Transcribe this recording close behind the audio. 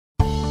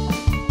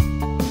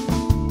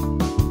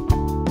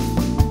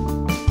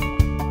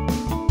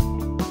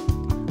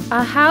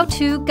A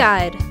how-to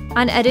guide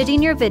on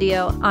editing your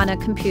video on a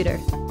computer.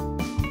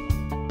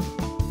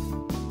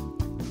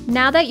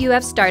 Now that you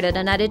have started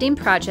an editing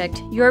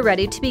project, you are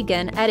ready to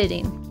begin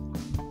editing.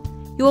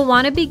 You will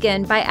want to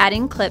begin by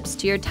adding clips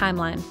to your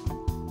timeline.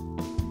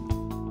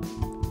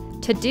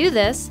 To do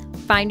this,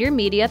 find your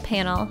media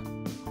panel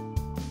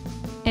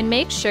and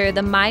make sure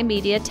the My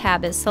Media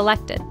tab is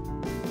selected.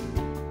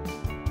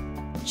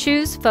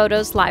 Choose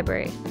Photos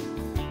Library.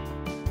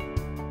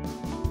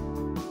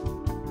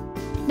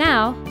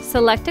 Now,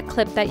 select a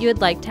clip that you would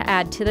like to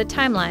add to the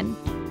timeline.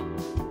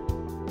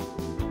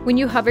 When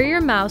you hover your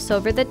mouse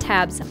over the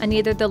tabs on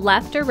either the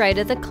left or right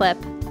of the clip,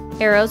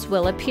 arrows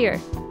will appear.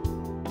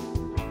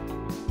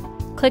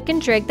 Click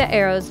and drag the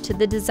arrows to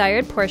the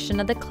desired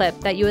portion of the clip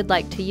that you would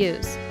like to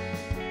use.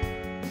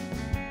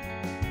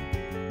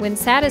 When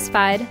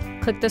satisfied,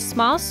 click the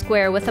small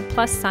square with a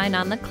plus sign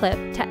on the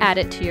clip to add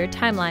it to your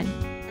timeline.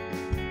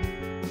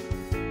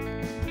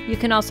 You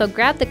can also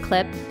grab the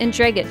clip and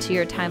drag it to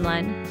your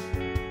timeline.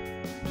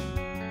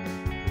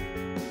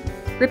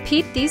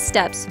 Repeat these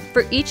steps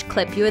for each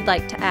clip you would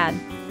like to add.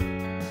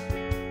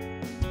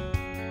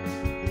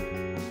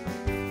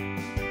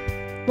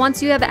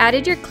 Once you have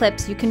added your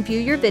clips, you can view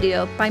your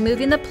video by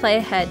moving the play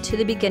ahead to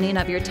the beginning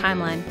of your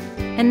timeline,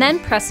 and then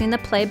pressing the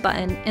play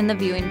button in the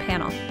viewing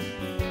panel.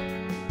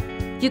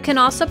 You can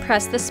also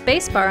press the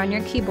spacebar on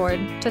your keyboard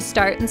to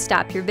start and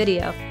stop your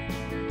video.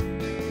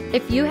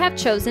 If you have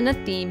chosen a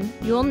theme,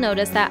 you will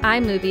notice that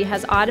iMovie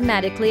has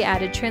automatically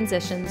added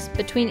transitions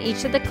between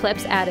each of the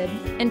clips added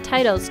and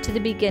titles to the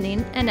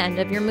beginning and end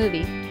of your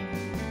movie.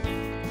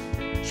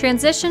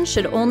 Transitions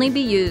should only be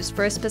used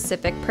for a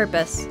specific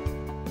purpose.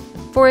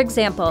 For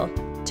example,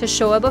 to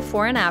show a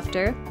before and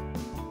after,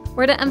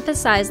 or to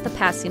emphasize the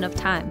passing of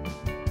time.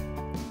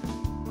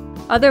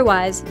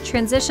 Otherwise,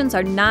 transitions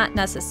are not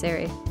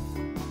necessary.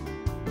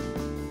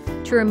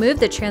 To remove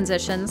the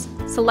transitions,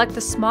 select the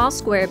small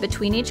square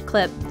between each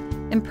clip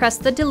and press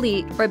the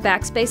Delete or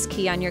Backspace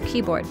key on your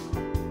keyboard.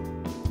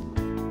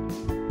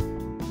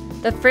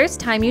 The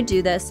first time you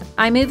do this,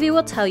 iMovie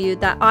will tell you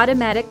that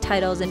automatic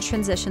titles and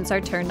transitions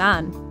are turned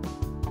on.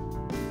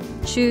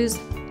 Choose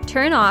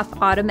Turn Off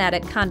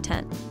Automatic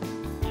Content.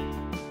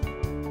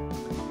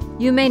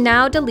 You may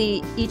now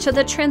delete each of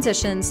the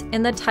transitions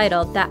in the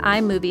title that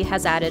iMovie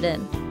has added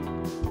in.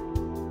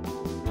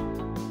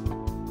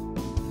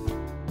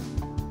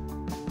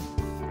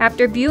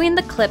 After viewing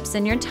the clips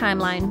in your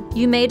timeline,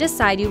 you may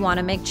decide you want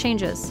to make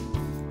changes.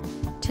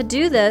 To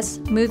do this,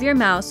 move your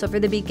mouse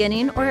over the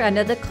beginning or end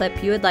of the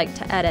clip you would like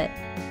to edit.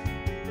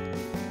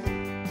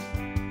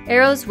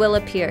 Arrows will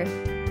appear.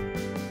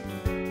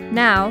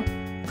 Now,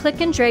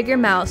 click and drag your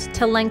mouse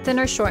to lengthen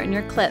or shorten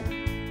your clip.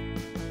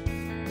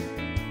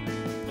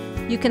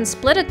 You can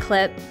split a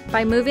clip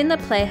by moving the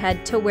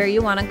playhead to where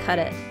you want to cut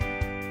it.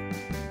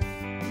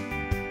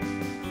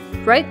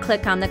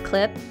 Right-click on the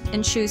clip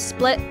and choose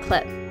Split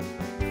Clip.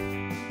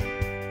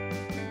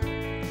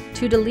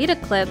 To delete a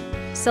clip,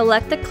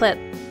 select the clip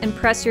and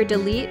press your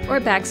Delete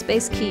or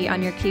Backspace key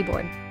on your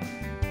keyboard.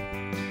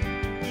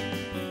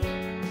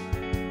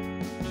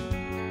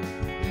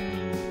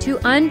 To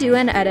undo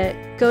an edit,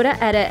 go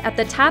to Edit at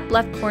the top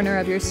left corner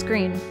of your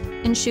screen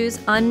and choose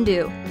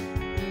Undo.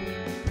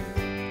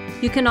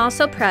 You can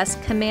also press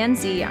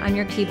Command-Z on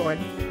your keyboard.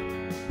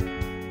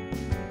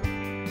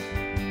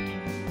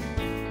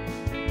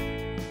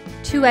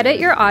 To edit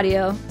your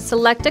audio,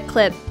 select a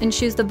clip and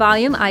choose the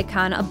volume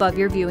icon above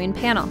your viewing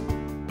panel.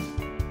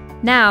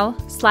 Now,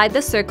 slide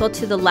the circle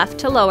to the left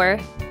to lower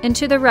and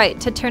to the right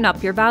to turn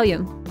up your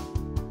volume.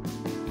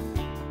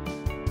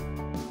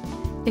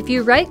 If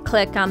you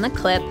right-click on the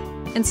clip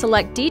and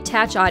select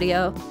Detach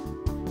Audio,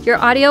 your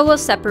audio will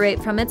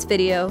separate from its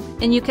video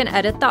and you can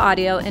edit the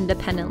audio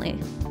independently.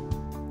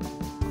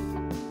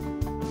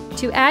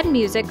 To add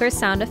music or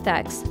sound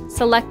effects,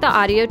 select the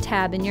Audio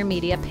tab in your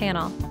media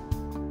panel.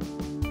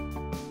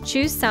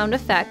 Choose Sound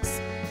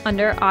Effects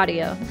under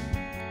Audio.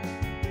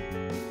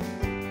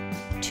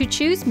 To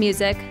choose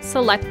music,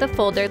 select the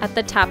folder at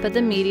the top of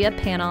the media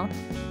panel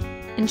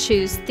and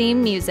choose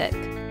Theme Music.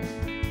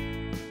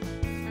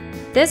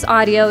 This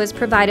audio is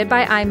provided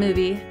by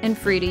iMovie and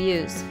free to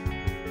use.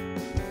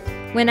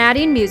 When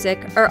adding music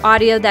or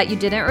audio that you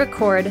didn't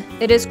record,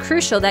 it is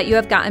crucial that you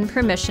have gotten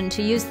permission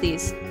to use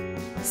these.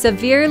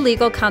 Severe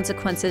legal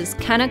consequences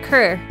can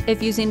occur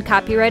if using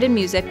copyrighted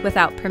music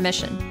without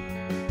permission.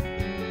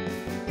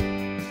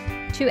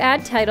 To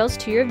add titles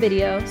to your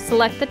video,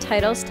 select the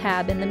Titles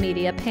tab in the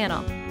Media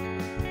panel.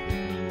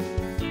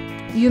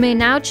 You may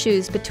now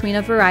choose between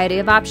a variety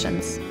of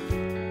options.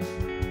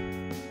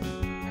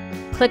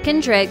 Click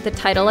and drag the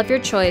title of your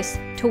choice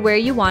to where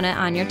you want it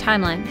on your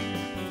timeline.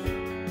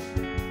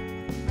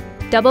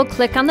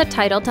 Double-click on the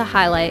title to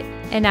highlight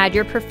and add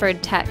your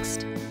preferred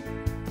text.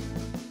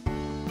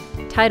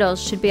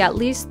 Titles should be at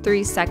least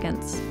 3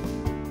 seconds.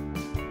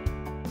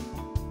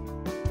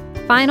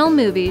 Final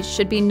movies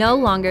should be no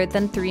longer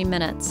than 3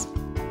 minutes.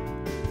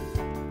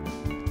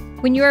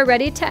 When you are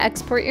ready to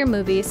export your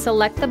movie,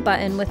 select the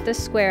button with the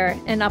square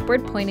and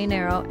upward pointing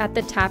arrow at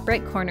the top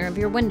right corner of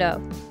your window.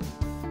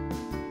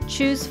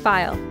 Choose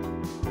File.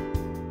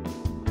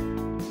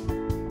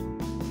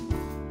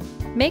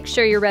 Make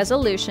sure your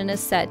resolution is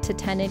set to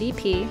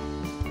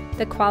 1080p,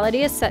 the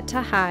quality is set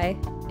to high,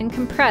 and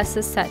compress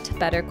is set to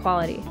better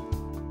quality.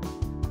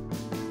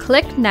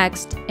 Click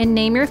Next and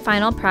name your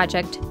final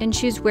project and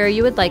choose where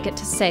you would like it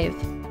to save.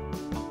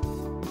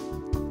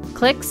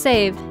 Click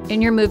Save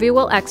and your movie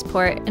will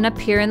export and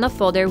appear in the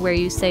folder where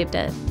you saved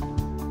it.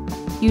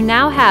 You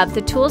now have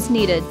the tools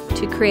needed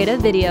to create a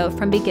video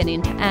from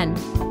beginning to end.